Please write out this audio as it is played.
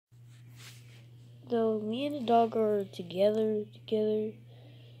So me and the dog are together,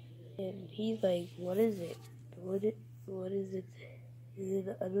 and he's like, "What is it? What is it? Is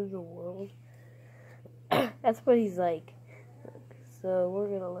it another world?" That's what he's like. So we're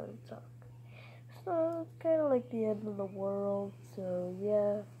gonna let him talk. So it's kind of like the end of the world. So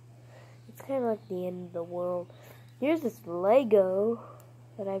yeah, it's kind of like the end of the world. Here's this Lego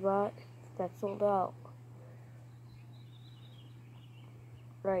that I bought that sold out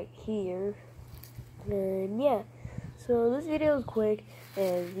right here. And yeah, so this video is quick,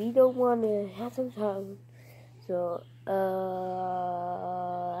 and we don't want to have some time. So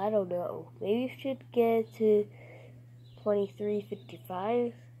I don't know. Maybe we should get to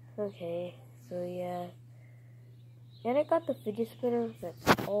 23:55. Okay, so yeah. And I got the fidget spinner that's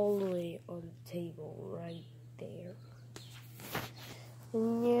all the way on the table right there.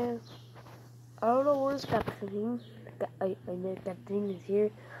 And yeah, I don't know where's that thing. I know that thing is here.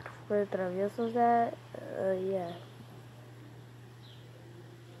 Where the travieso's at. Yeah.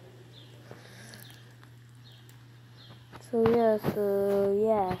 So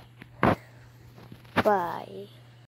yeah. Bye.